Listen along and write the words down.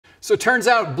So it turns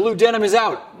out blue denim is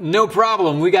out. No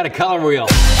problem, we got a color wheel.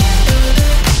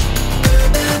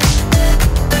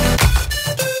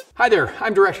 Hi there,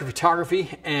 I'm Director of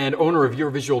Photography and owner of your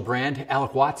visual brand,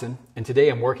 Alec Watson, and today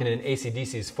I'm working in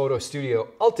ACDSee's Photo Studio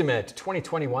Ultimate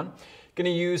 2021. Gonna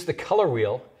use the color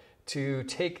wheel to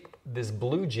take this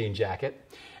blue jean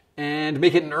jacket and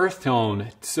make it an earth tone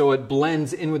so it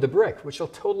blends in with the brick, which will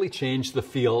totally change the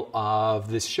feel of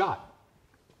this shot.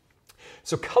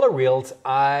 So color wheels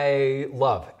I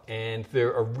love, and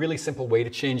they're a really simple way to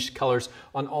change colors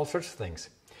on all sorts of things.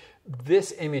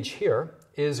 This image here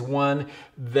is one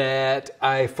that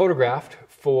I photographed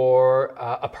for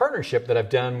a partnership that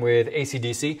I've done with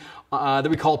ACDSee that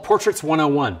we call Portraits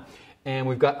 101. And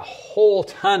we've got a whole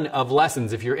ton of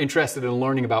lessons if you're interested in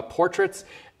learning about portraits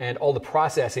and all the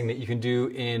processing that you can do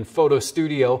in Photo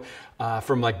Studio,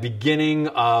 from like beginning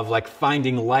of like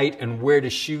finding light and where to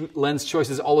shoot, lens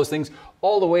choices, all those things,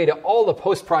 all the way to all the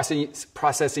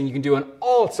post-processing you can do on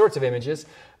all sorts of images.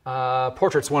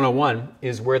 Portraits 101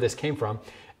 is where this came from.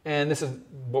 And this is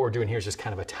what we're doing here is just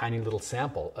kind of a tiny little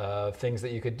sample of things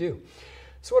that you could do.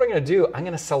 So what I'm going to do, I'm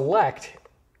going to select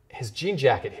his jean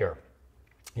jacket here.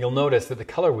 You'll notice that the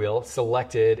color wheel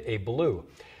selected a blue.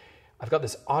 I've got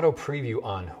this auto preview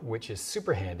on, which is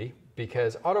super handy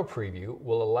because auto preview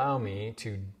will allow me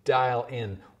to dial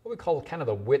in what we call kind of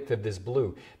the width of this blue.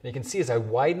 And you can see as I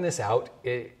widen this out,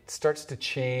 it starts to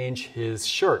change his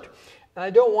shirt. And I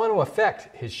don't want to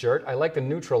affect his shirt. I like the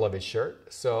neutral of his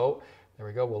shirt. So there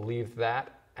we go. We'll leave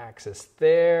that axis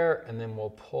there, and then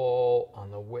we'll pull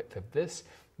on the width of this.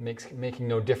 Making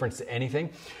no difference to anything.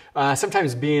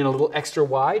 Sometimes being a little extra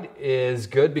wide is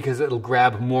good because it'll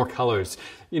grab more colors.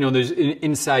 You know, there's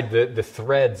inside the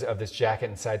threads of this jacket,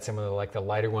 inside some of the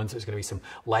lighter ones, there's going to be some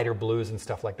lighter blues and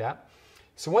stuff like that.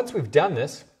 So once we've done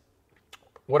this,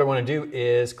 what I want to do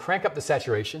is crank up the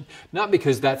saturation, not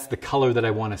because that's the color that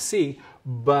I want to see,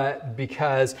 but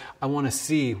because I want to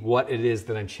see what it is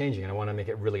that I'm changing, and I want to make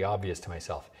it really obvious to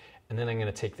myself. And then I'm going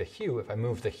to take the hue. If I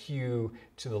move the hue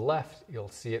to the left, you'll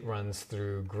see it runs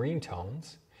through green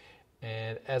tones.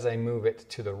 And as I move it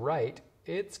to the right,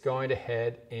 it's going to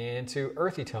head into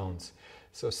earthy tones.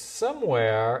 So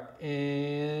somewhere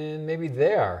in maybe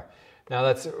there. Now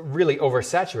that's really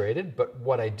oversaturated, but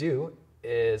what I do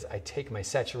is I take my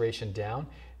saturation down,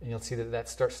 and you'll see that that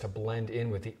starts to blend in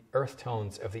with the earth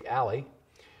tones of the alley.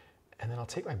 And then I'll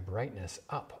take my brightness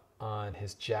up on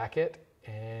his jacket,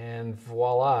 and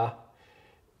voila,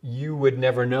 you would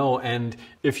never know. And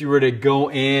if you were to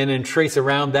go in and trace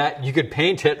around that, you could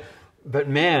paint it. But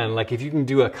man, like if you can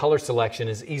do a color selection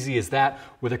as easy as that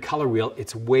with a color wheel,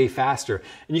 it's way faster.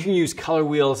 And you can use color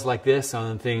wheels like this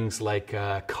on things like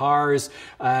cars.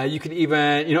 You could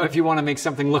even, you know, if you want to make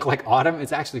something look like autumn,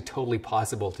 it's actually totally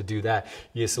possible to do that.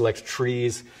 You select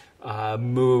trees,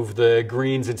 move the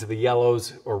greens into the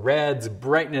yellows or reds,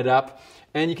 brighten it up.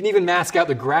 And you can even mask out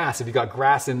the grass if you've got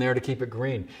grass in there to keep it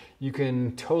green. You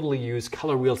can totally use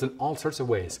color wheels in all sorts of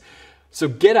ways. So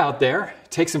get out there,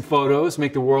 take some photos,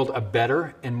 make the world a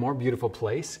better and more beautiful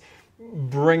place.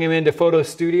 Bring them into Photo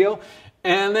Studio,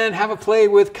 and then have a play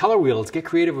with color wheels. Get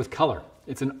creative with color.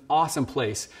 It's an awesome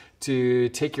place to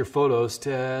take your photos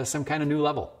to some kind of new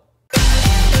level.